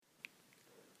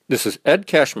This is Ed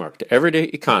Cashmark, the Everyday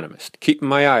Economist, keeping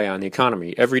my eye on the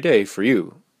economy every day for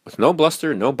you, with no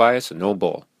bluster, no bias, and no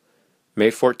bull.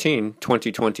 May 14,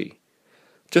 2020.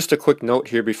 Just a quick note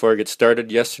here before I get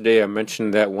started. Yesterday I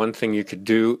mentioned that one thing you could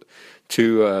do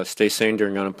to stay sane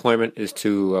during unemployment is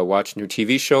to watch new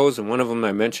TV shows, and one of them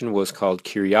I mentioned was called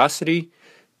Curiosity.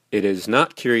 It is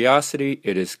not Curiosity,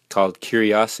 it is called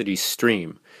Curiosity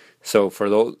Stream. So for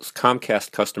those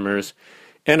Comcast customers,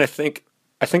 and I think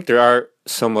there are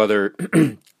some other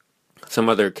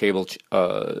cable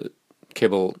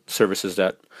services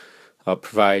that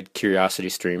provide Curiosity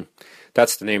Stream.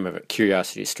 That's the name of it,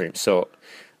 Curiosity Stream. So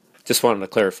just wanted to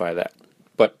clarify that.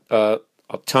 But a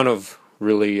ton of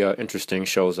really interesting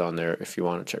shows on there if you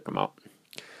want to check them out.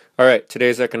 All right,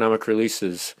 today's economic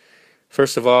releases.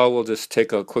 First of all, we'll just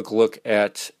take a quick look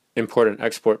at import and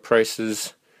export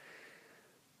prices.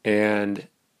 And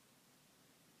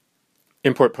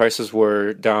import prices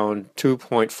were down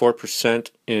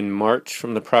 2.4% in March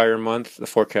from the prior month. The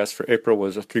forecast for April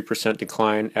was a 3%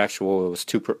 decline. Actual was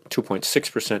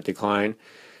 2.6% decline.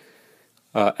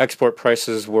 Export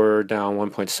prices were down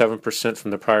 1.7% from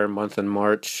the prior month in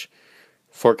March.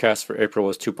 Forecast for April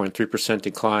was 2.3%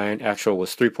 decline. Actual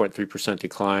was 3.3%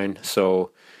 decline.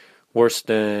 So worse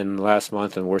than last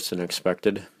month and worse than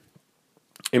expected.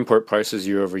 Import prices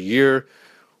year over year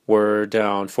were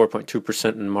down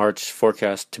 4.2% in March,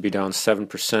 forecast to be down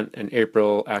 7% in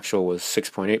April. Actual was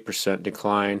 6.8%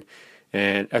 decline.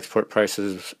 And export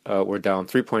prices were down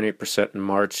 3.8% in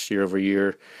March year over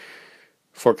year.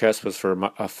 Forecast was for a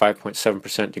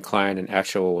 5.7% decline, and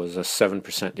actual was a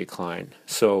 7% decline.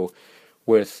 So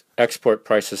with export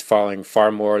prices falling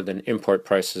far more than import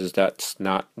prices, that's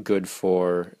not good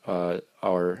for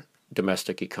our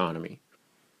domestic economy.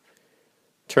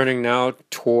 Turning now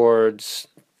towards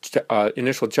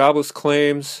initial jobless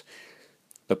claims,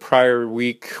 the prior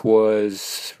week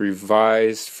was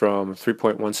revised from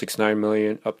 3.169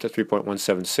 million up to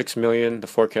 3.176 million. The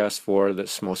forecast for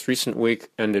this most recent week,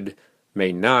 ended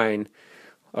May 9,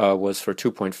 was for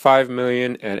 2.5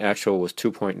 million, and actual was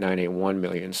 2.981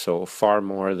 million, so far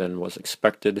more than was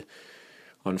expected,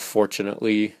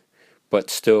 unfortunately,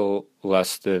 but still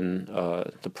less than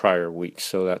the prior week.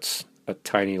 So that's a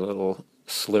tiny little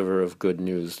sliver of good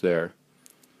news there.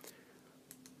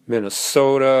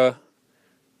 Minnesota,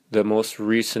 the most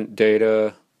recent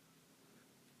data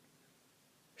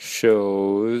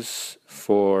shows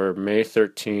for May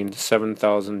 13,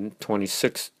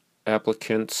 7,026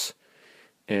 applicants,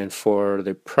 and for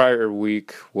the prior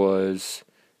week was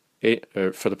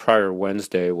for the prior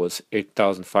Wednesday was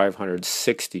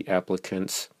 8,560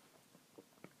 applicants.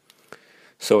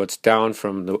 So it's down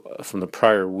from the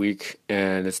prior week,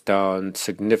 and it's down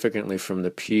significantly from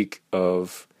the peak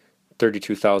of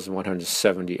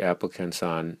 32,170 applicants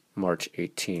on March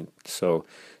 18th. So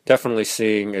definitely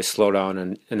seeing a slowdown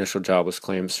in initial jobless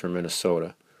claims for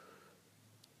Minnesota.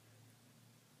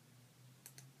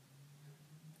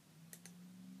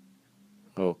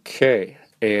 Okay,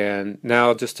 and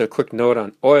now just a quick note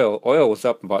on oil. Oil was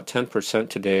up about 10%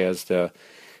 today as the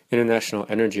International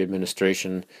Energy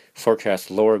Administration forecast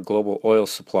lower global oil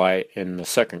supply in the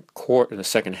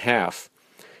second half.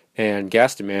 And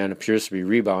gas demand appears to be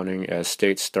rebounding as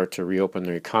states start to reopen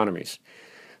their economies.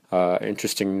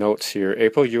 Interesting notes here.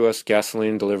 April U.S.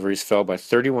 gasoline deliveries fell by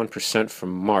 31% from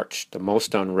March, the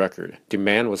most on record.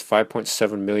 Demand was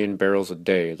 5.7 million barrels a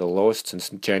day, the lowest since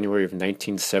January of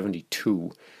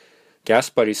 1972.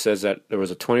 GasBuddy says that there was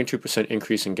a 22%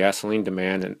 increase in gasoline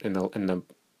demand in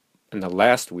the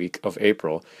last week of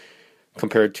April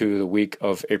compared to the week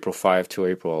of April 5 to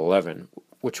April 11,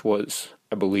 which was,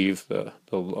 I believe, the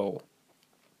low.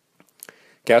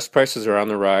 Gas prices are on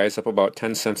the rise, up about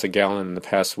 10 cents a gallon in the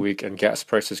past week, and gas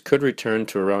prices could return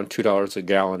to around $2 a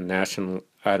gallon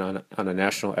on a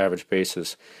national average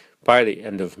basis by the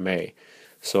end of May.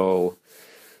 So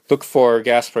look for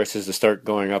gas prices to start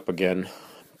going up again,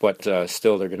 but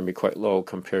still they're going to be quite low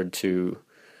compared to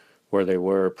where they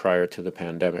were prior to the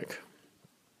pandemic.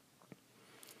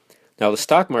 Now the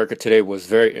stock market today was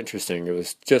very interesting. It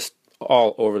was just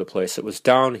all over the place. It was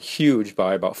down huge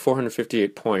by about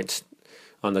 458 points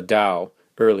on the Dow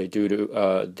early due to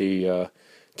the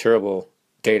terrible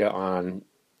data on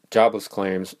jobless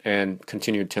claims and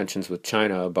continued tensions with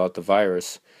China about the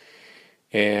virus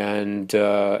and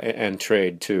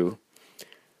trade too.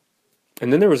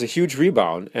 And then there was a huge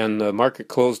rebound, and the market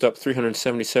closed up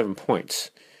 377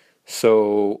 points.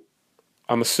 So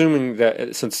I'm assuming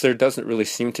that since there doesn't really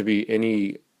seem to be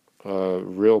any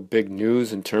real big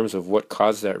news in terms of what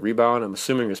caused that rebound, I'm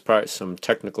assuming there's probably some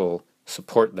technical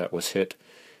support that was hit,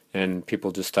 and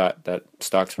people just thought that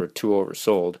stocks were too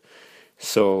oversold.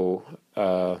 So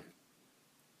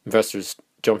investors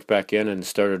jumped back in and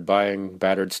started buying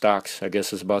battered stocks, I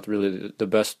guess is about really the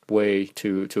best way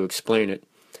to explain it.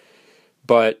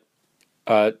 But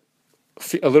a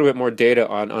little bit more data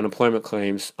on unemployment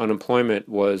claims. Unemployment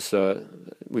was,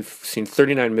 we've seen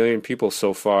 39 million people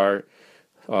so far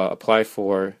apply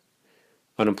for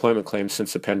unemployment claims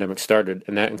since the pandemic started,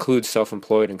 and that includes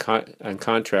self-employed and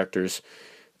contractors,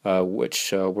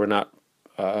 which were not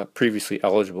previously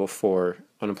eligible for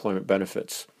unemployment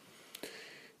benefits.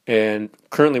 And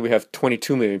currently we have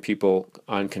 22 million people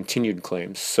on continued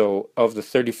claims. So of the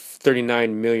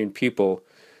 39 million people,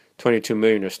 22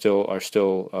 million are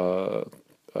still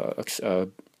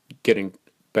getting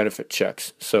benefit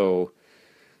checks. So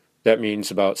that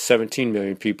means about 17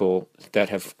 million people that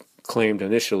have claimed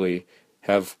initially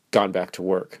have gone back to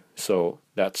work. So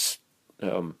that's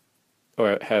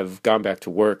or have gone back to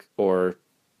work or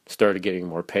started getting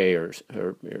more pay or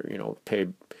pay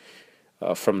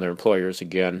from their employers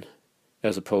again,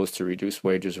 as opposed to reduced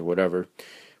wages or whatever.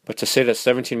 But to say that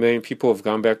 17 million people have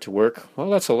gone back to work,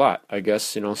 well, that's a lot, I guess.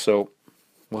 So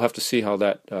we'll have to see how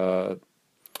that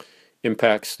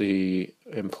impacts the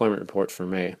employment report for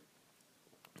May.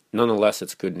 Nonetheless,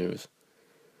 it's good news.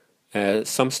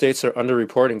 Some states are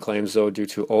underreporting claims, though, due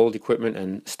to old equipment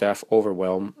and staff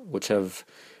overwhelm, which have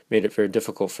made it very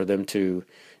difficult for them to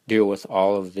deal with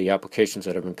all of the applications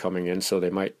that have been coming in, so they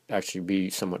might actually be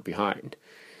somewhat behind.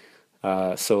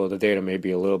 So the data may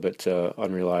be a little bit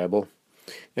unreliable.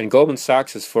 And Goldman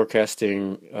Sachs is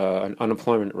forecasting an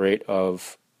unemployment rate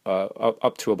of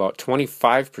up to about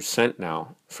 25%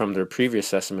 now from their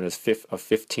previous estimate of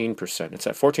 15%. It's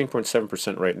at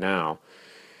 14.7% right now.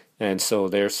 And so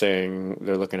they're saying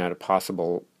they're looking at a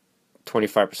possible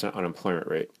 25% unemployment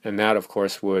rate. And that, of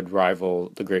course, would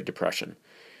rival the Great Depression.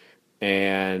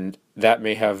 And that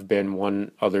may have been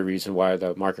one other reason why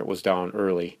the market was down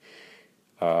early.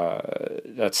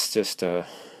 That's just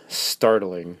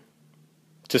startling.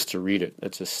 Just to read it,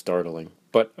 it's just startling.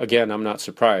 But again, I'm not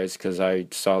surprised because I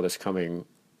saw this coming,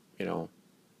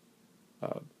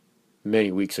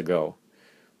 many weeks ago.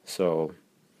 So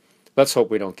let's hope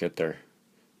we don't get there.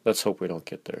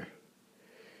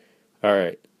 All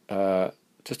right.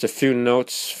 Just a few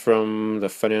notes from the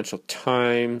Financial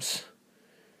Times.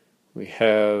 We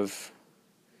have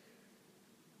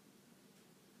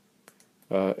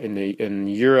in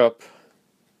Europe,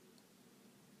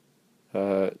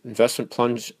 investment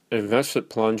plunge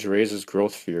raises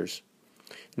growth fears.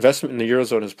 Investment in the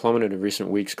Eurozone has plummeted in recent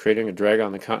weeks, creating a drag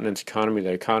on the continent's economy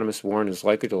that economists warn is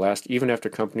likely to last even after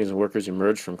companies and workers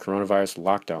emerge from coronavirus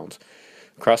lockdowns.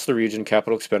 Across the region,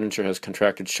 capital expenditure has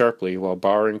contracted sharply, while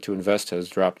borrowing to invest has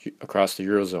dropped across the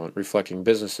Eurozone, reflecting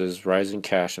businesses' rising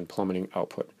cash and plummeting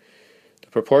output. The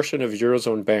proportion of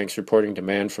Eurozone banks reporting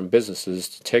demand from businesses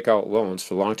to take out loans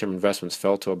for long-term investments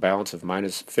fell to a balance of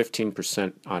minus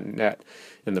 15% on net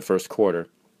in the first quarter,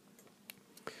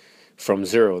 from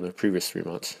zero in the previous 3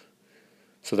 months.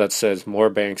 So that says more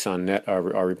banks on net are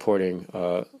reporting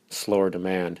slower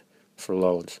demand for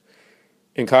loans.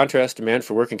 In contrast, demand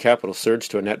for working capital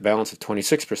surged to a net balance of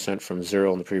 26% from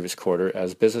zero in the previous quarter,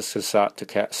 as businesses sought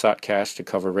cash to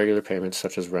cover regular payments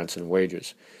such as rents and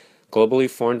wages. Globally,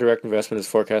 foreign direct investment is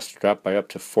forecast to drop by up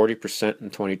to 40% in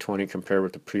 2020 compared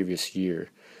with the previous year.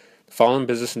 The fall in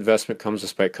business investment comes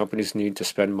despite companies' need to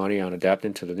spend money on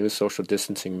adapting to the new social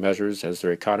distancing measures as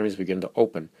their economies begin to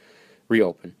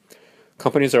reopen.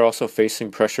 Companies are also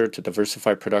facing pressure to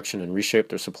diversify production and reshape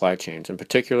their supply chains, in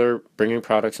particular, bringing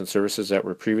products and services that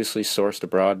were previously sourced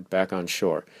abroad back on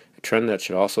shore, a trend that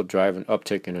should also drive an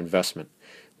uptick in investment.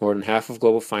 More than half of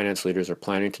global finance leaders are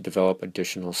planning to develop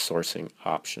additional sourcing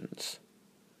options.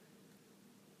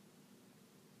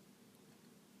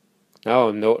 Now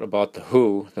a note about the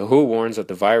WHO. The WHO warns that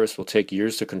the virus will take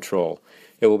years to control.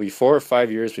 It will be 4 or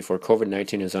 5 years before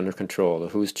COVID-19 is under control, the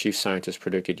WHO's chief scientist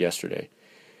predicted yesterday.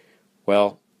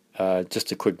 Well,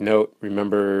 just a quick note,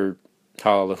 remember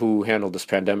how the WHO handled this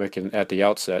pandemic at the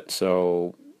outset,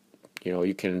 so,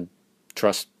 you can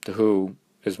trust the WHO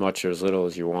as much or as little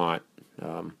as you want.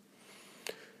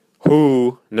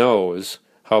 Who knows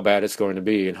how bad it's going to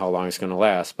be and how long it's going to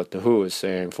last, but the WHO is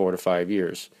saying 4 to 5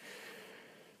 years.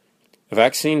 A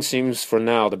vaccine seems for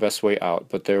now the best way out,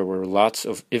 but there were lots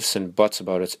of ifs and buts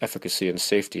about its efficacy and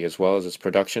safety, as well as its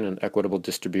production and equitable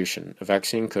distribution. A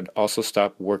vaccine could also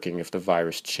stop working if the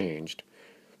virus changed.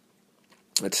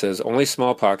 It says only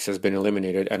smallpox has been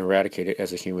eliminated and eradicated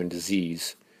as a human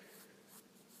disease.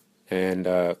 And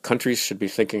countries should be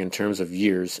thinking in terms of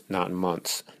years, not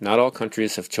months. Not all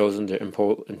countries have chosen to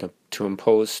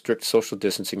impose strict social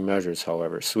distancing measures,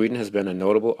 however. Sweden has been a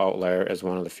notable outlier as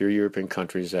one of the few European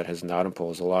countries that has not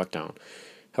imposed a lockdown.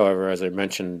 However, as I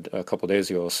mentioned a couple days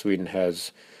ago, Sweden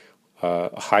has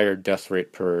a higher death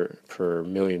rate per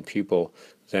million people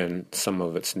than some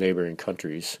of its neighboring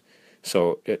countries.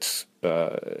 So it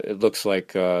looks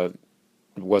like it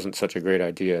wasn't such a great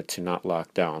idea to not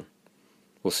lock down.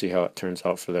 We'll see how it turns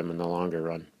out for them in the longer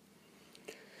run.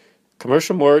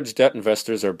 Commercial mortgage debt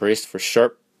investors are braced for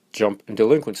sharp jump in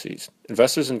delinquencies.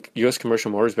 Investors in U.S. commercial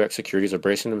mortgage-backed securities are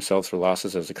bracing themselves for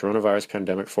losses as the coronavirus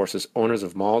pandemic forces owners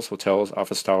of malls, hotels,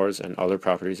 office towers, and other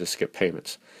properties to skip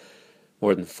payments.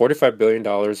 More than $45 billion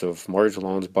of mortgage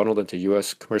loans bundled into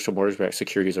U.S. commercial mortgage-backed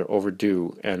securities are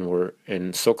overdue and were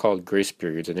in so-called grace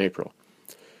periods in April.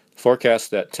 Forecasts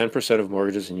that 10% of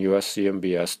mortgages in U.S.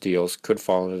 CMBS deals could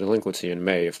fall into delinquency in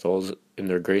May if those in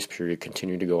their grace period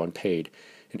continue to go unpaid.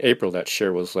 In April, that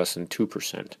share was less than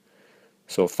 2%.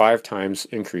 So 5 times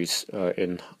increase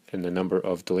in the number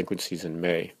of delinquencies in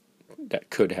May.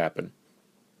 That could happen.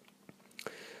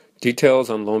 Details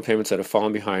on loan payments that have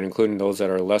fallen behind, including those that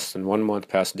are less than 1 month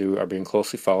past due, are being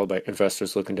closely followed by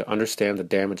investors looking to understand the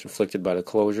damage inflicted by the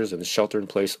closures and the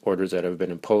shelter-in-place orders that have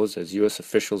been imposed as U.S.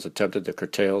 officials attempted to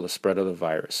curtail the spread of the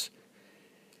virus.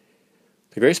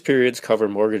 The grace periods cover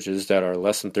mortgages that are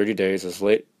less than 30 days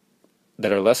late,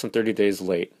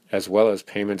 as well as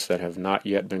payments that have not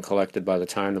yet been collected by the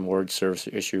time the mortgage service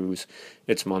issues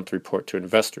its month report to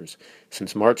investors.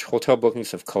 Since March, hotel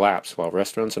bookings have collapsed, while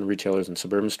restaurants and retailers in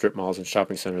suburban strip malls and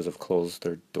shopping centers have closed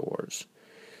their doors.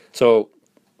 So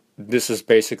this is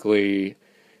basically,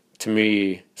 to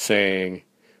me, saying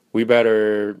we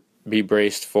better be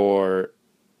braced for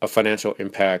a financial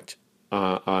impact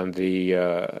on the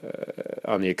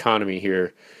economy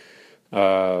here.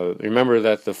 Remember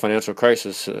that the financial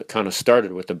crisis kind of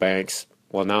started with the banks.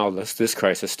 Well, now this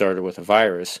crisis started with a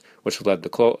virus, which led to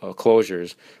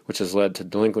closures, which has led to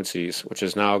delinquencies, which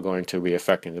is now going to be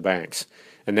affecting the banks.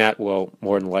 And that will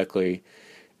more than likely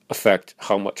affect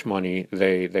how much money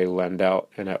they lend out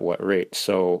and at what rate.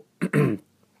 So,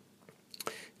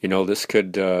 this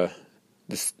could, I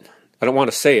don't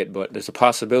want to say it, but there's a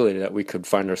possibility that we could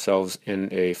find ourselves in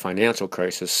a financial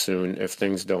crisis soon if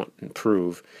things don't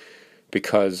improve,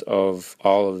 because of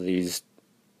all of these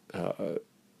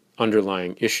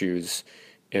underlying issues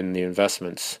in the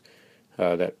investments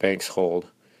that banks hold,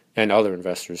 and other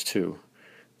investors too,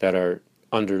 that are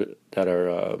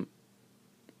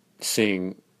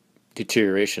seeing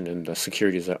deterioration in the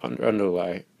securities that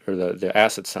underlie, or the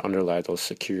assets that underlie those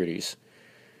securities,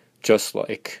 just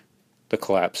like the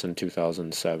collapse in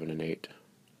 2007 and 8.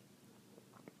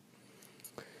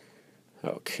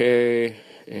 Okay.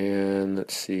 And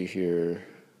let's see here.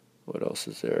 What else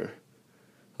is there?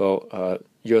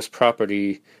 U.S.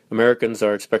 property. Americans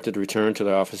are expected to return to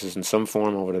their offices in some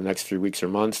form over the next few weeks or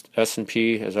months.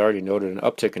 S&P has already noted an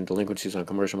uptick in delinquencies on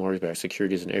commercial mortgage-backed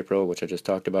securities in April, which I just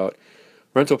talked about.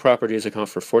 Rental properties account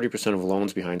for 40% of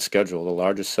loans behind schedule, the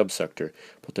largest subsector,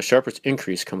 but the sharpest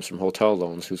increase comes from hotel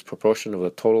loans, whose proportion of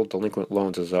the total delinquent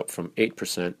loans is up from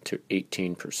 8% to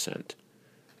 18%.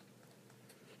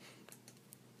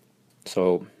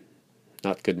 So,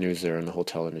 not good news there in the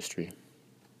hotel industry.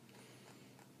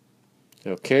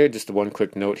 Okay, just one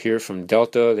quick note here from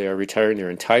Delta. They are retiring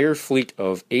their entire fleet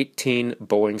of 18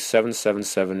 Boeing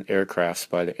 777 aircrafts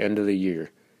by the end of the year.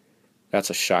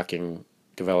 That's a shocking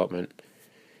development.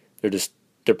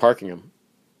 They're parking them.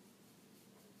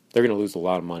 They're going to lose a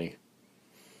lot of money.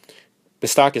 The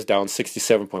stock is down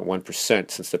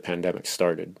 67.1% since the pandemic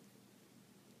started.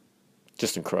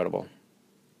 Just incredible.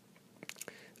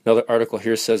 Another article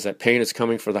here says that pain is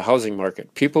coming for the housing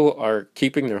market. People are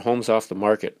keeping their homes off the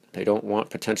market. They don't want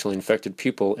potentially infected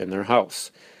people in their house.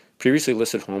 Previously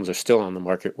listed homes are still on the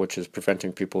market, which is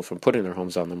preventing people from putting their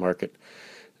homes on the market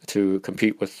to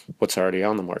compete with what's already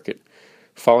on the market.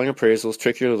 Falling appraisals,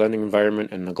 trickier lending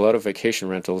environment, and the glut of vacation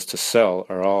rentals to sell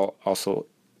are all also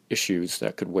issues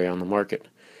that could weigh on the market.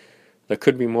 It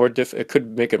could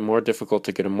make it more difficult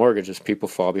to get a mortgage as people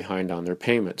fall behind on their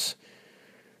payments.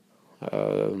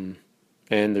 And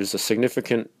there's a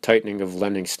significant tightening of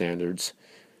lending standards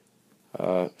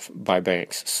by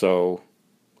banks. So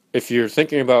if you're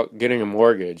thinking about getting a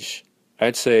mortgage,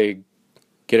 I'd say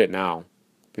get it now,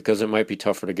 because it might be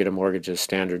tougher to get a mortgage as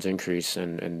standards increase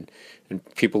and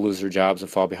people lose their jobs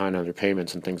and fall behind on their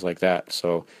payments and things like that.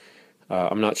 So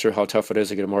I'm not sure how tough it is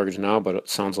to get a mortgage now, but it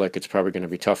sounds like it's probably going to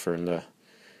be tougher in the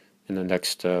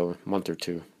next month or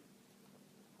two.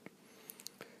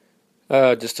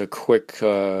 Just a quick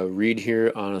read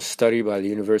here on a study by the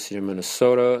University of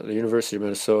Minnesota. The University of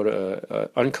Minnesota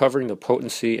uncovering the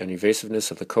potency and evasiveness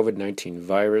of the COVID-19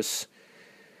 virus.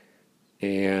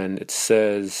 And it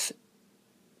says,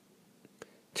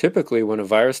 typically when a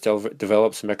virus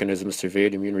develops mechanisms to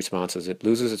evade immune responses, it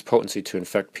loses its potency to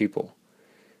infect people.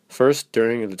 First,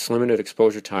 during its limited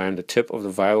exposure time, the tip of the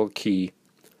viral key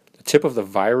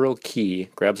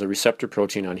grabs a receptor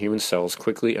protein on human cells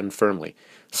quickly and firmly.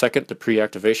 Second, the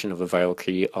pre-activation of the viral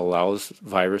key allows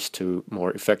virus to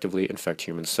more effectively infect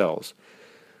human cells.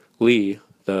 Lee,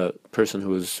 the person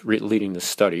who is leading the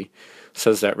study,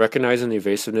 says that recognizing the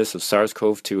evasiveness of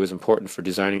SARS-CoV-2 is important for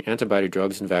designing antibody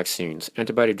drugs and vaccines.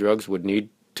 Antibody drugs would need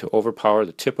to overpower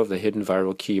the tip of the hidden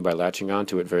viral key by latching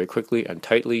onto it very quickly and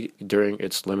tightly during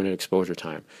its limited exposure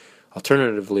time.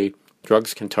 Alternatively,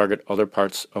 drugs can target other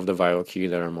parts of the viral key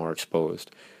that are more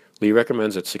exposed. Lee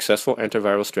recommends that successful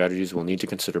antiviral strategies will need to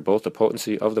consider both the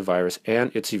potency of the virus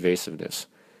and its evasiveness.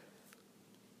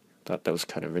 Thought that was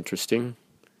kind of interesting.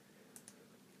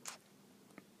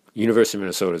 University of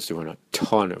Minnesota is doing a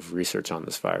ton of research on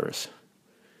this virus,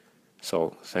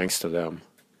 so thanks to them.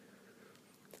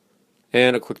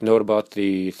 And a quick note about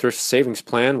the Thrift Savings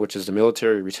Plan, which is the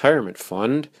military retirement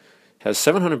fund, has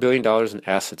 $700 billion in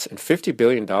assets, and $50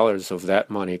 billion of that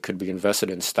money could be invested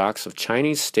in stocks of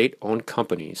Chinese state-owned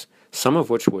companies, some of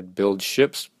which would build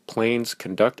ships, planes,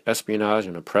 conduct espionage,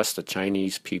 and oppress the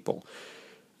Chinese people.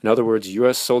 In other words,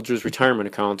 U.S. soldiers' retirement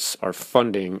accounts are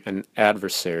funding an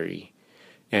adversary.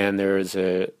 And there is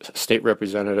a state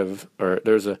representative, or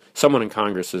someone in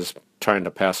Congress is trying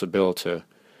to pass a bill to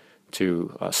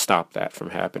stop that from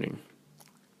happening.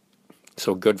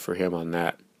 So good for him on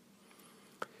that.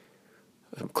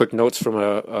 Some quick notes from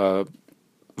a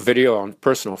video on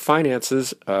personal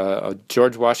finances. A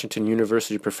George Washington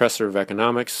University professor of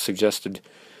economics suggested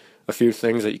a few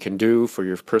things that you can do for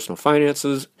your personal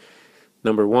finances.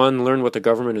 Number one, learn what the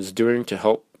government is doing to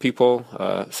help people,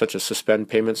 such as suspend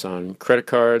payments on credit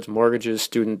cards, mortgages,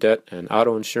 student debt, and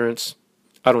auto insurance.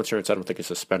 Auto insurance, I don't think is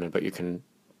suspended, but you can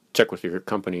check with your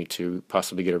company to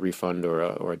possibly get a refund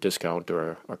or a discount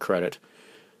or a credit.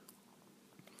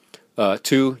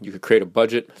 2, you could create a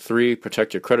budget. 3,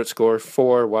 protect your credit score.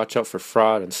 4, watch out for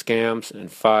fraud and scams.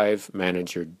 And 5,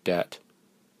 manage your debt.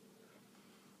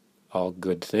 All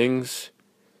good things.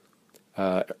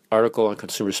 Article on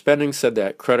consumer spending said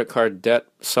that credit card debt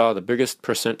saw the biggest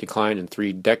percent decline in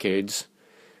 3 decades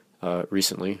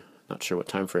recently. Not sure what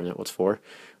time frame that was for.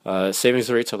 Savings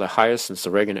rates are the highest since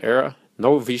the Reagan era.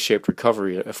 No V-shaped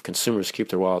recovery if consumers keep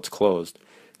their wallets closed.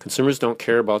 Consumers don't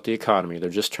care about the economy. They're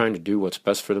just trying to do what's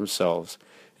best for themselves.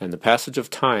 And the passage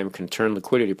of time can turn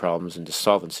liquidity problems into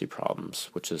solvency problems,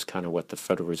 which is kind of what the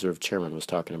Federal Reserve Chairman was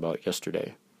talking about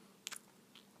yesterday.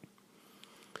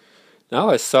 Now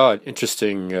I saw an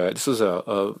interesting, this was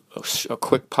a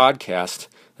quick podcast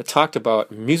that talked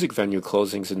about music venue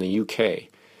closings in the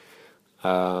UK.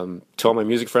 To all my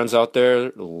music friends out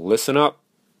there, listen up.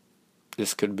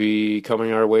 This could be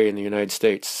coming our way in the United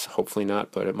States. Hopefully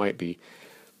not, but it might be.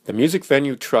 The Music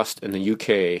Venue Trust in the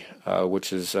UK,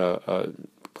 which is and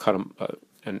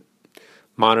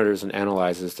monitors and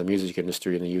analyzes the music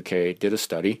industry in the UK, did a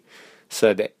study,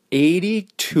 said that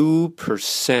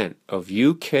 82% of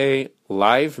UK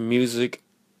live music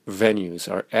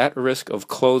venues are at risk of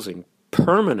closing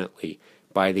permanently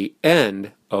by the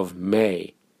end of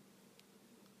May.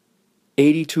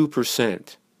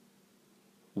 82%.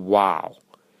 Wow.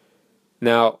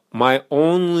 Now, my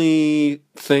only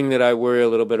thing that I worry a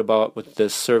little bit about with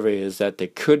this survey is that they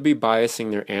could be biasing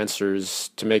their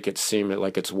answers to make it seem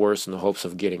like it's worse in the hopes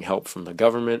of getting help from the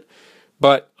government.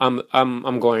 But I'm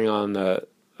going on the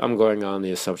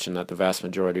assumption that the vast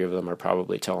majority of them are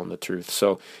probably telling the truth.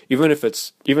 So even if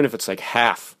it's like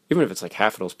half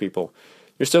of those people,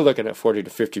 you're still looking at 40 to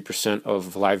 50%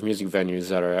 of live music venues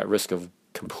that are at risk of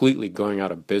completely going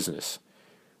out of business.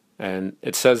 And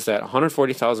it says that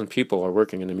 140,000 people are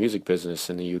working in the music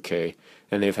business in the UK,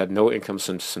 and they've had no income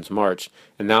since March,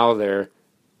 and now they're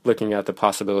looking at the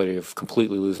possibility of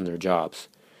completely losing their jobs.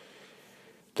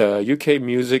 The UK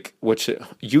Music, which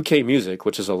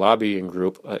is a lobbying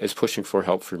group, is pushing for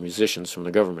help for musicians from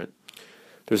the government.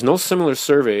 There's no similar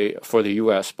survey for the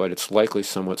US, but it's likely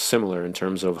somewhat similar in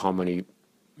terms of how many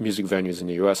music venues in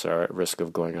the US are at risk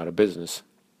of going out of business.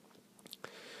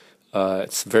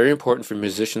 It's very important for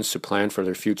musicians to plan for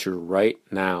their future right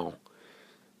now.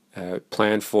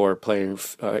 Plan for playing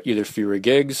either fewer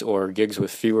gigs or gigs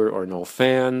with fewer or no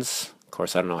fans. Of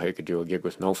course, I don't know how you could do a gig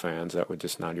with no fans. That would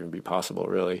just not even be possible,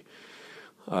 really,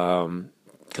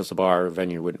 because the bar or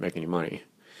venue wouldn't make any money.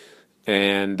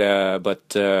 And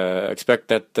but expect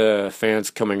that the fans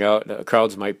coming out,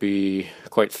 crowds might be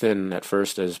quite thin at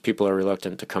first, as people are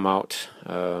reluctant to come out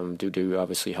due to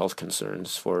obviously health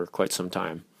concerns for quite some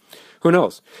time. Who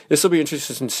knows? This will be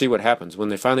interesting to see what happens when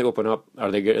they finally open up.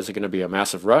 Is it going to be a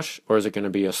massive rush, or is it going to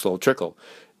be a slow trickle?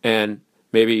 And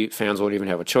maybe fans won't even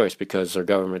have a choice, because their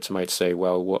governments might say,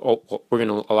 "Well, we're going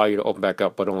to allow you to open back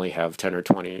up, but only have 10 or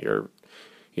 20 or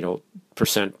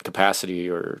percent capacity,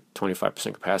 or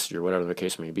 25% capacity, or whatever the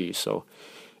case may be." So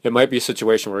it might be a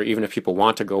situation where even if people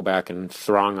want to go back and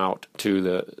throng out to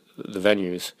the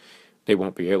venues, they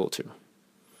won't be able to.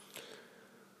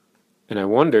 And I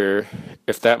wonder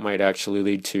if that might actually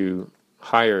lead to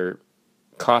higher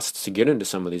costs to get into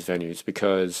some of these venues,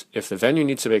 because if the venue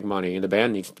needs to make money and the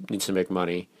band needs to make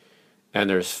money, and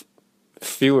there's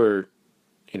fewer,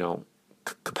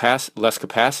 less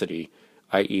capacity,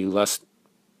 i.e.,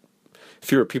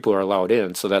 fewer people are allowed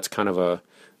in, so that's kind of a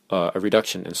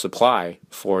reduction in supply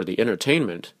for the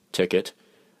entertainment ticket,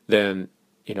 then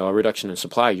a reduction in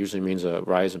supply usually means a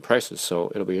rise in prices.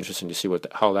 So it'll be interesting to see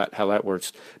how that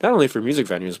works, not only for music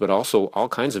venues, but also all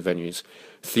kinds of venues,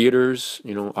 theaters,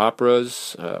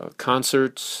 operas,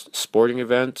 concerts, sporting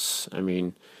events. I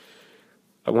mean,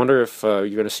 I wonder if you're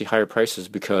going to see higher prices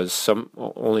because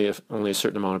only a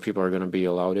certain amount of people are going to be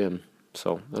allowed in.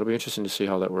 So it'll be interesting to see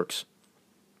how that works.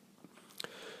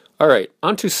 All right,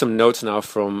 on to some notes now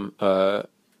from a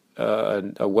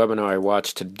webinar I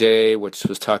watched today, which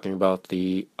was talking about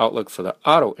the outlook for the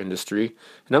auto industry.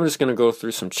 And I'm just going to go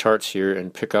through some charts here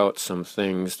and pick out some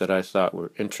things that I thought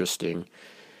were interesting.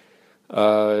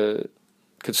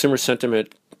 Consumer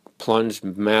sentiment plunged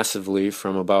massively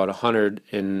from about 100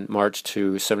 in March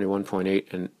to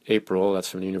 71.8 in April. That's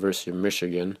from the University of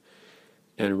Michigan.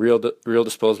 And real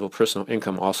disposable personal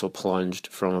income also plunged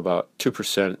from about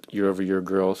 2% year-over-year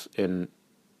growth in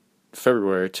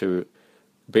February to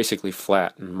basically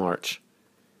flat in March.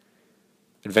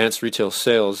 Advanced retail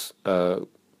sales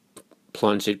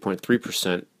plunged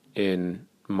 8.3% in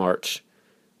March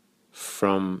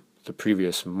from the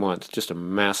previous month, just a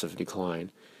massive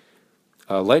decline.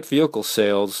 Light vehicle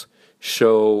sales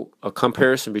show a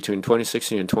comparison between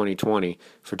 2016 and 2020.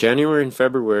 For January and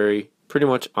February, pretty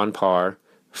much on par.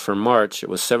 For March, it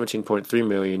was 17.3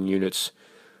 million units,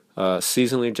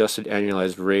 seasonally adjusted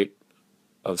annualized rate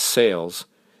of sales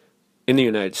in the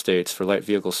United States for light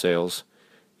vehicle sales.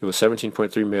 It was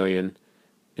 17.3 million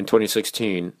in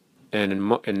 2016, and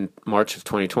in March of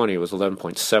 2020 it was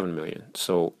 11.7 million,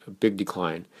 so a big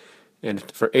decline.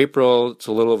 And for April, it's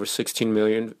a little over 16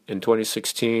 million in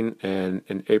 2016, and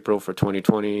in April for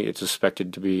 2020 it's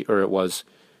expected to be, or it was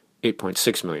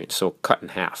 8.6 million, so cut in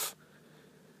half.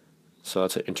 So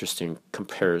that's an interesting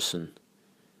comparison.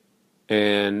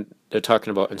 And they're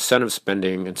talking about incentive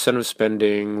spending. Incentive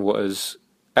spending was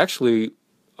actually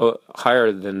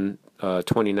higher than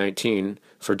 2019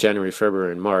 for January,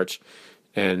 February, and March,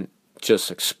 and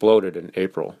just exploded in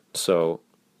April. So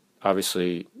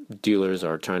obviously dealers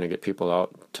are trying to get people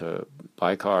out to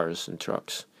buy cars and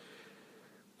trucks.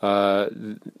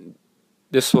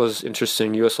 This was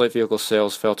interesting. U.S. light vehicle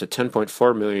sales fell to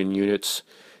 10.4 million units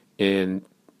in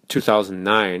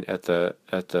 2009 at the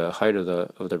height of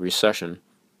the recession.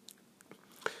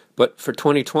 But for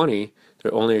 2020,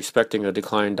 they're only expecting a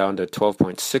decline down to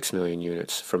 12.6 million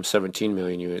units from 17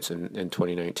 million units in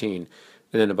 2019,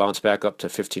 and then a bounce back up to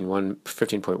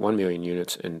 15.1 million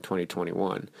units in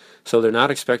 2021. So they're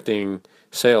not expecting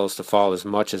sales to fall as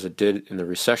much as it did in the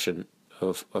recession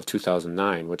of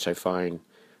 2009, which I find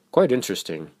quite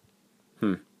interesting.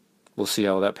 We'll see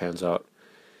how that pans out.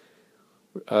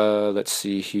 Let's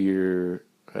see here.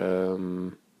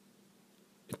 It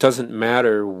doesn't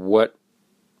matter what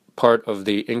part of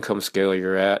the income scale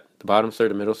you're at, the bottom third,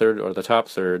 the middle third, or the top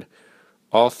third.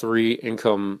 All three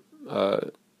income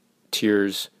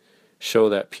tiers show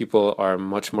that people are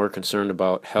much more concerned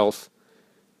about health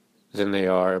than they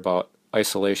are about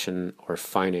isolation or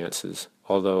finances.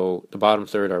 Although the bottom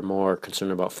third are more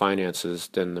concerned about finances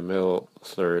than the middle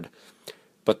third.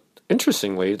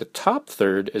 Interestingly, the top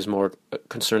third is more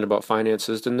concerned about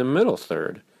finances than the middle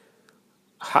third.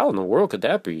 How in the world could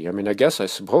that be? I mean, I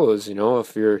suppose,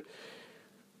 if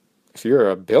you're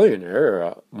a billionaire or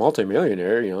a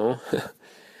multimillionaire,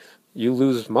 you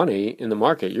lose money in the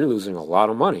market. You're losing a lot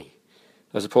of money,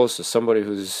 as opposed to somebody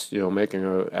who's, making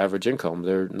an average income.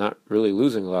 They're not really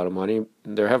losing a lot of money.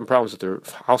 They're having problems with their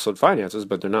household finances,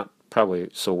 but they're not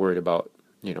probably so worried about,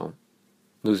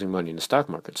 losing money in the stock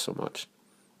market so much.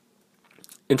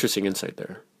 Interesting insight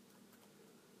there.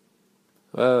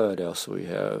 What else do we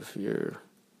have here?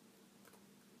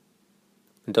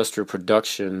 Industrial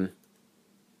production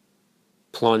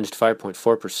plunged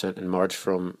 5.4% in March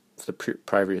from the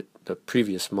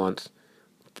previous month.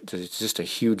 It's just a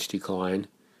huge decline.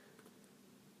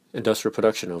 Industrial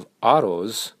production of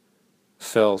autos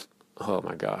fell, oh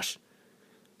my gosh,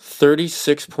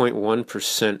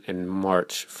 36.1% in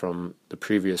March from the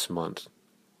previous month.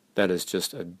 That is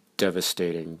just a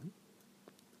devastating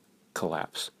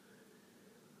collapse.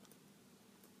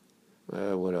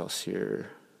 What else here?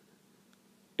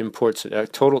 Imports,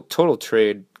 total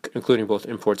trade, including both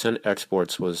imports and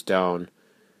exports, was down.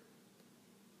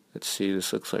 Let's see,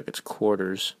 this looks like it's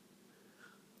quarters.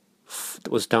 It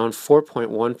was down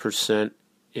 4.1%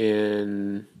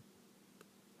 in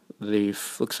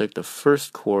looks like the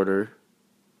first quarter.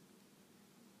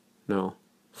 No,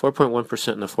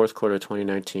 4.1% in the fourth quarter of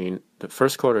 2019. The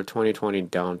first quarter of 2020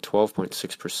 down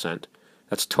 12.6%.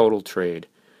 That's total trade.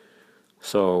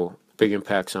 So big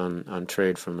impacts on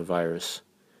trade from the virus.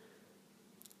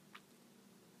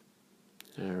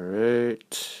 All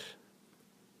right.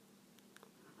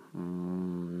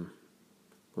 Moving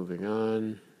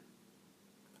on.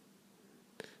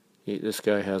 This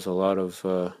guy has a lot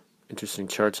of interesting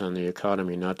charts on the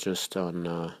economy, not just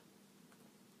on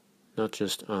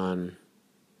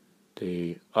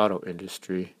the auto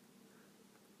industry.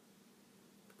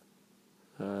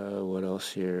 What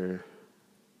else here?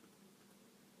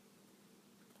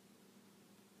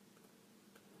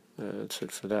 That's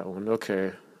it for that one.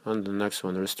 Okay, on to the next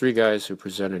one. There's three guys who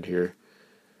presented here.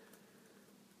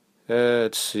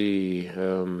 Let's see.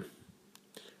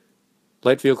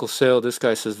 Light vehicle sale. This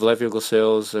guy says light vehicle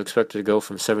sales are expected to go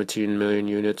from 17 million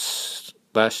units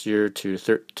last year to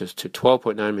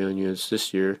 12.9 million units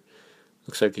this year.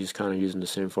 Looks like he's kind of using the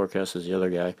same forecast as the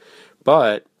other guy.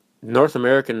 But North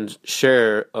American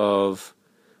share of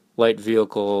light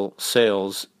vehicle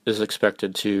sales is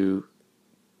expected to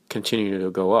continue to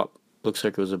go up. Looks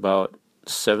like it was about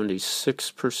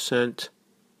 76%.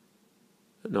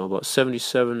 No, about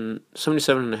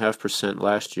 77.5%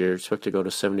 last year. Expected to go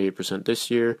to 78% this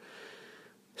year,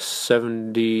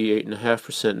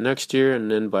 78.5% next year, and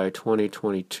then by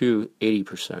 2022,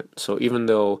 80%. So even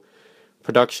though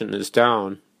production is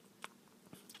down,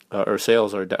 or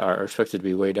sales are expected to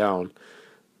be way down,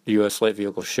 the U.S. light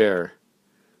vehicle share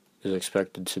is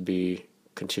expected to be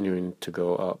continuing to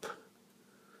go up.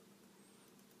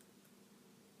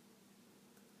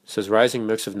 It says rising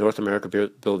mix of North America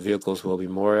built vehicles will be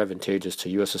more advantageous to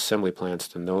U.S. assembly plants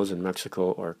than those in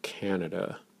Mexico or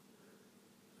Canada.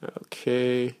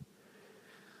 Okay.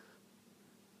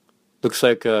 Looks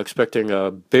like expecting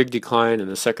a big decline in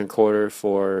the second quarter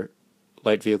for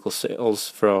light vehicle sales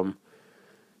from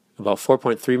about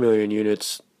 4.3 million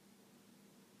units.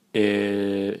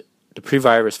 The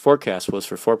pre-virus forecast was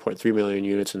for 4.3 million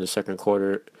units in the second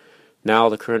quarter. Now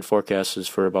the current forecast is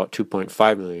for about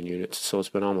 2.5 million units, so it's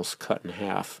been almost cut in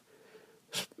half.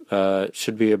 It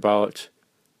should be about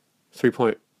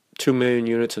 3.2 million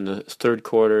units in the third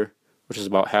quarter, which is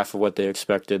about half of what they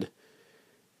expected.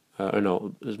 It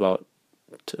was about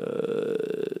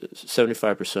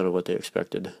 75% of what they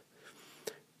expected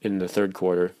in the third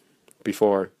quarter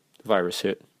before the virus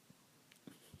hit.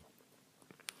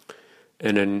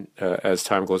 And then as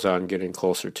time goes on, getting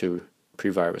closer to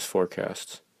pre-virus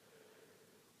forecasts.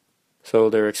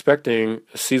 So they're expecting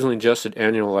a seasonally adjusted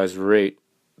annualized rate.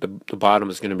 The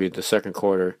bottom is going to be the second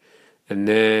quarter. And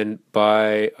then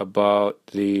by about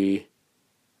the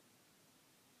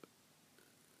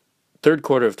third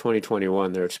quarter of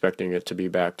 2021, they're expecting it to be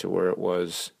back to where it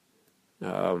was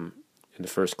in the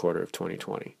first quarter of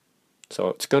 2020. So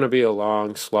it's going to be a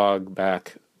long slog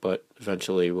back, but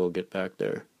eventually we'll get back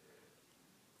there.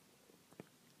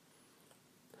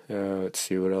 Let's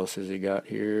see, what else has he got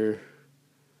here?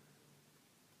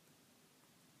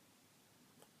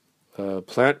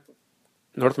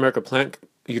 North America plant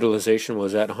utilization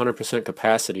was at 100%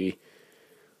 capacity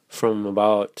from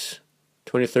about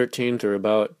 2013 to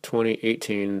about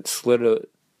 2018, slid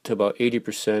to about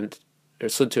 80%, or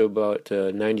slid to about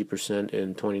 90%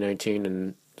 in 2019,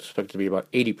 and expected to be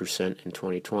about 80% in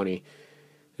 2020, and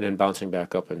then bouncing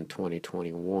back up in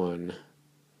 2021.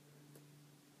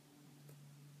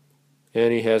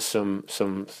 And he has some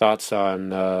thoughts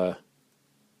on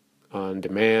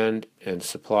demand and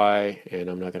supply, and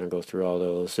I'm not going to go through all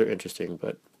those. They're interesting,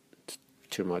 but it's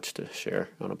too much to share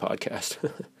on a podcast.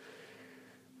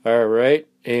 All right,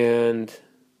 and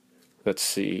let's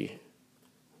see.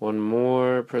 One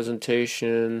more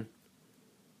presentation.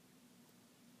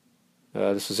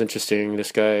 This is interesting.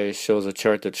 This guy shows a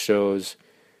chart that shows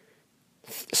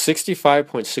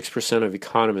 65.6% of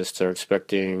economists are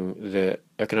expecting the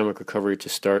economic recovery to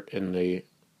start in the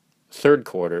third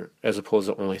quarter, as opposed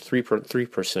to only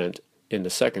 3.3% in the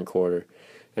second quarter.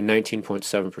 and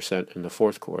 19.7% in the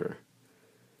fourth quarter.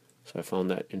 So I found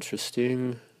that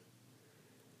interesting.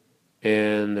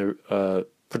 And the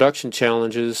production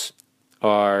challenges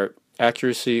are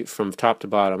accuracy from top to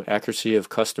bottom, accuracy of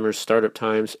customer startup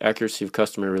times, accuracy of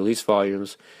customer release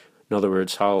volumes. In other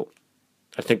words,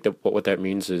 I think that what that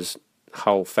means is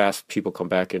how fast people come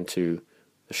back into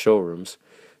the showrooms.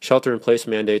 Shelter-in-place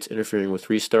mandates interfering with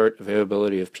restart,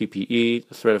 availability of PPE,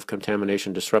 the threat of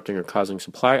contamination disrupting or causing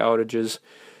supply outages,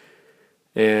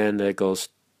 and that goes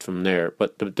from there.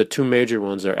 But the two major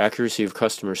ones are accuracy of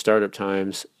customer startup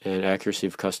times and accuracy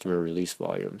of customer release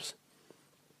volumes.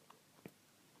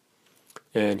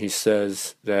 And he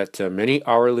says that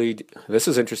this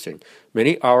is interesting,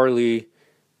 many hourly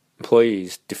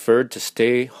employees deferred to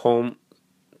stay home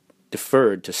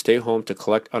to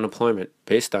collect unemployment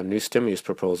based on new stimulus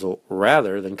proposal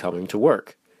rather than coming to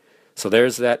work. So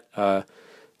there's that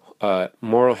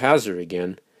moral hazard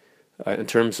again in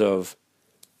terms of,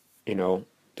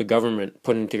 the government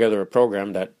putting together a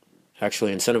program that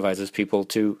actually incentivizes people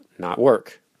to not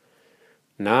work.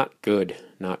 Not good,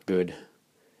 not good.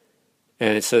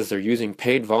 And it says they're using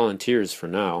paid volunteers for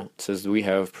now. It says we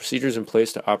have procedures in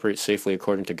place to operate safely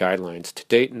according to guidelines. To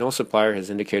date, no supplier has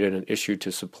indicated an issue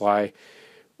to supply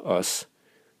us.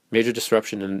 Major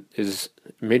disruption is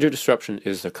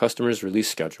the customer's release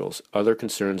schedules. Other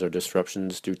concerns are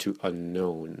disruptions due to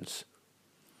unknowns.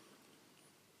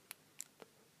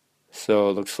 So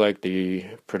it looks like the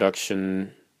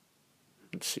production,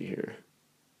 let's see here.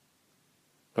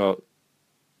 Well,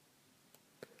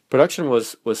 production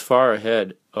was far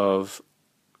ahead of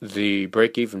the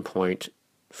break-even point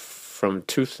from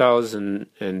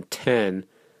 2010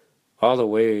 all the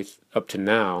way up to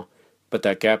now, but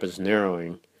that gap is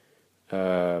narrowing,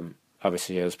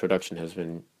 obviously as production has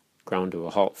been ground to a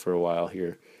halt for a while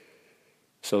here.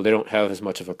 So they don't have as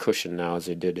much of a cushion now as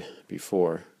they did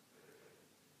before.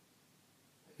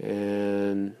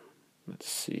 And let's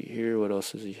see here, what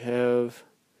else does he have?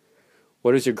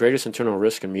 What is your greatest internal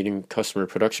risk in meeting customer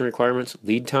production requirements?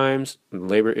 Lead times,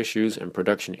 labor issues, and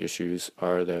production issues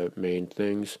are the main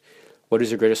things. What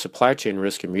is your greatest supply chain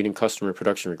risk in meeting customer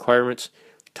production requirements?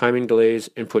 Timing delays,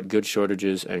 input goods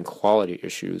shortages, and quality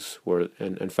issues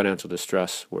and financial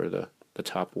distress were the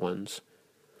top ones.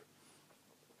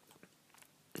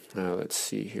 Let's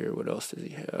see here, what else does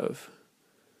he have?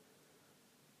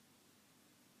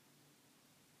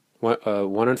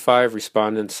 1 in 5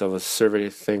 respondents of a survey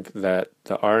think that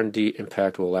the R&D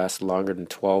impact will last longer than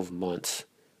 12 months.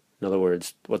 In other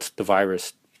words, what's the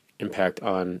virus impact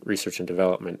on research and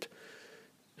development?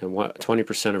 And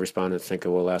 20% of respondents think it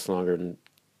will last longer than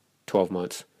 12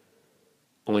 months.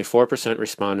 Only 4%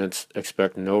 respondents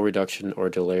expect no reduction or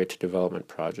delay to development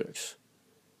projects.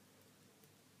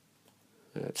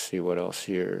 Let's see what else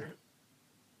here.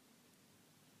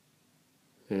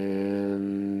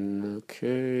 And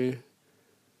okay.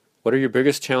 What are your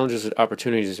biggest challenges and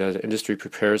opportunities as the industry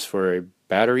prepares for a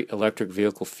battery electric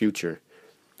vehicle future?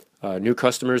 New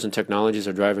customers and technologies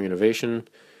are driving innovation.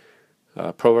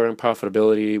 Program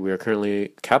profitability, we are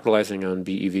currently capitalizing on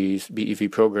BEVs.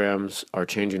 BEV programs are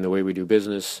changing the way we do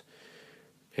business,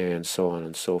 and so on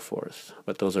and so forth.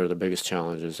 But those are the biggest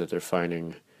challenges that they're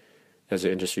finding as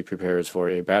the industry prepares for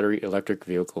a battery electric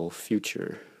vehicle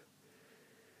future.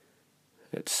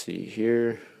 Let's see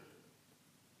here.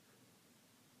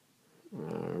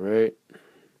 All right,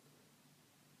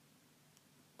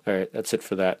 that's it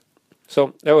for that.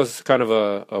 So that was kind of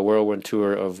a whirlwind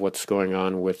tour of what's going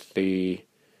on with the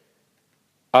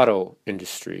auto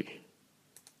industry.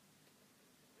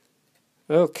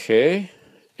 Okay,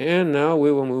 and now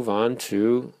we will move on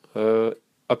to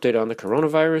update on the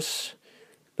coronavirus.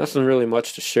 Nothing really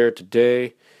much to share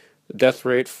today. The death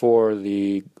rate for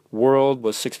the world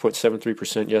was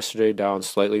 6.73% yesterday, down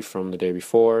slightly from the day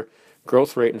before.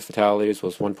 Growth rate in fatalities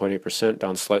was 1.8%,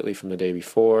 down slightly from the day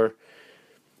before.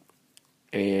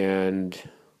 And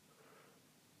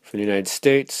for the United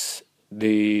States,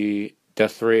 the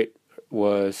death rate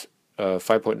was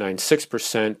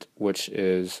 5.96%, which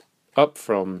is up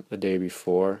from the day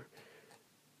before.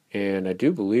 And I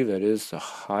do believe that is the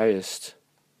highest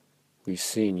we've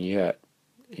seen yet.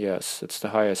 Yes, it's the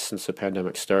highest since the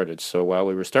pandemic started. So while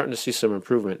we were starting to see some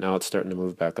improvement, now it's starting to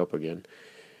move back up again.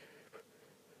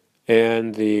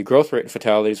 And the growth rate in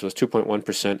fatalities was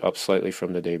 2.1%, up slightly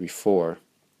from the day before.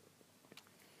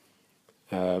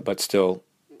 But still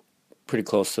pretty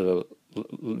close to the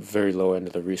very low end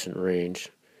of the recent range.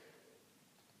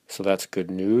 So that's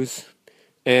good news.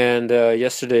 And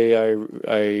yesterday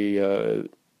I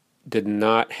did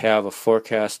not have a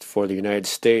forecast for the United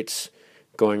States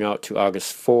going out to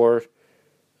August 4.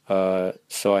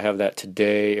 So I have that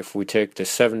today. If we take the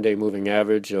 7-day moving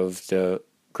average of the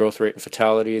growth rate in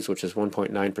fatalities, which is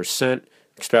 1.9%,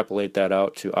 extrapolate that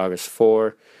out to August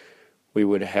 4, we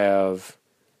would have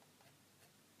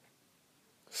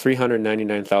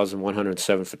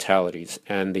 399,107 fatalities,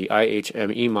 and the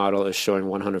IHME model is showing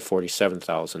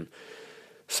 147,000.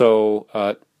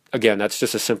 So, again, that's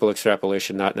just a simple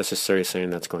extrapolation, not necessarily saying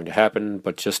that's going to happen,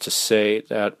 but just to say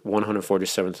that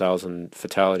 147,000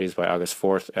 fatalities by August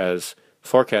 4th, as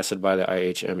forecasted by the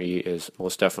IHME, is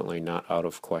most definitely not out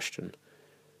of question.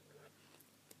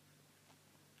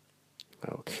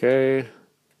 Okay.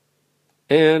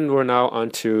 And we're now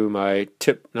on to my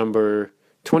tip number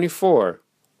 24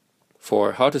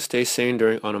 for how to stay sane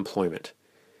during unemployment.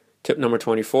 Tip number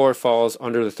 24 falls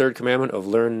under the third commandment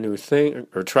of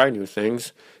try new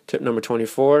things. Tip number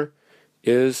 24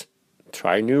 is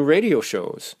try new radio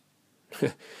shows.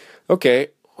 Okay,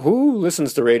 who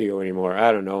listens to radio anymore?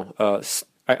 I don't know.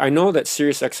 I know that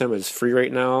SiriusXM is free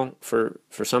right now for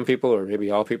some people, or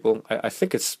maybe all people. I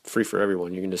think it's free for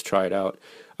everyone. You can just try it out.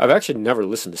 I've actually never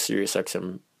listened to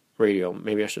SiriusXM radio.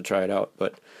 Maybe I should try it out.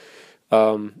 But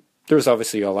there's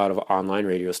obviously a lot of online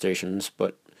radio stations,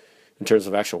 but in terms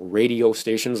of actual radio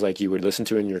stations like you would listen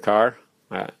to in your car,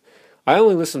 I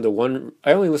only listen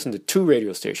to two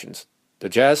radio stations: the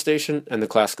jazz station and the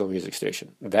classical music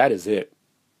station. That is it.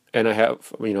 And I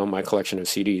have, my collection of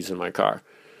CDs in my car.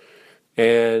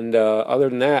 And other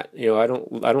than that, I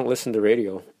don't listen to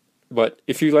radio. But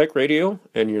if you like radio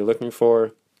and you're looking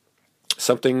for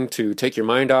something to take your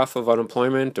mind off of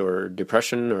unemployment or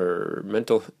depression or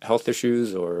mental health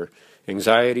issues or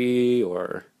anxiety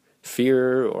or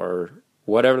fear or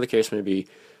whatever the case may be,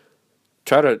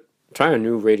 try a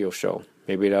new radio show.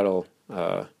 Maybe that'll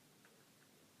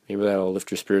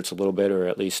lift your spirits a little bit, or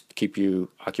at least keep you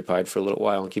occupied for a little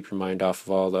while and keep your mind off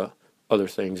of all the other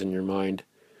things in your mind.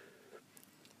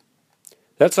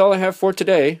 That's all I have for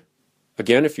today.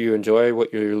 Again, if you enjoy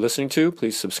what you're listening to,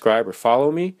 please subscribe or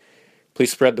follow me.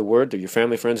 Please spread the word to your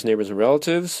family, friends, neighbors, and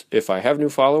relatives. If I have new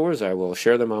followers, I will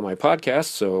share them on my podcast,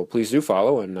 so please do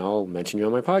follow, and I'll mention you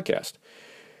on my podcast.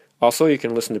 Also, you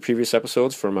can listen to previous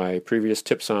episodes for my previous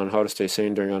tips on how to stay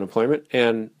sane during unemployment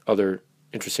and other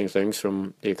interesting things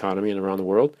from the economy and around the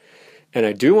world. And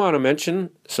I do want to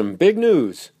mention some big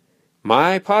news.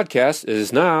 My podcast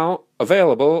is now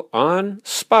available on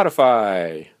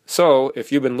Spotify. So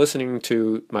if you've been listening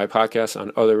to my podcast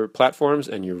on other platforms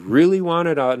and you really want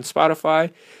it on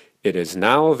Spotify, it is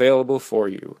now available for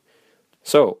you.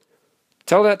 So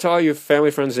tell that to all your family,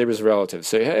 friends, neighbors, relatives.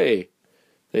 Say, hey,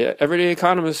 the Everyday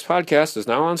Economist podcast is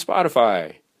now on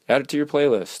Spotify. Add it to your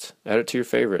playlist. Add it to your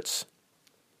favorites.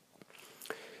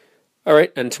 All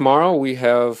right, and tomorrow we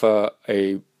have a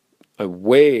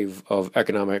wave of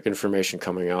economic information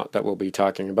coming out that we'll be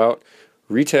talking about: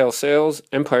 retail sales,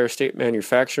 Empire State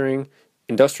Manufacturing,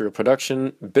 industrial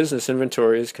production, business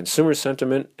inventories, consumer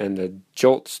sentiment, and the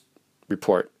JOLTS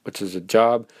report, which is a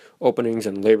job openings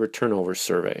and labor turnover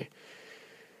survey.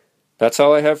 That's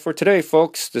all I have for today,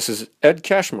 folks. This is Ed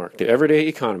Cashmark, the Everyday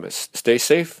Economist. Stay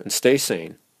safe and stay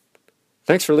sane.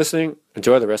 Thanks for listening.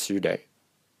 Enjoy the rest of your day.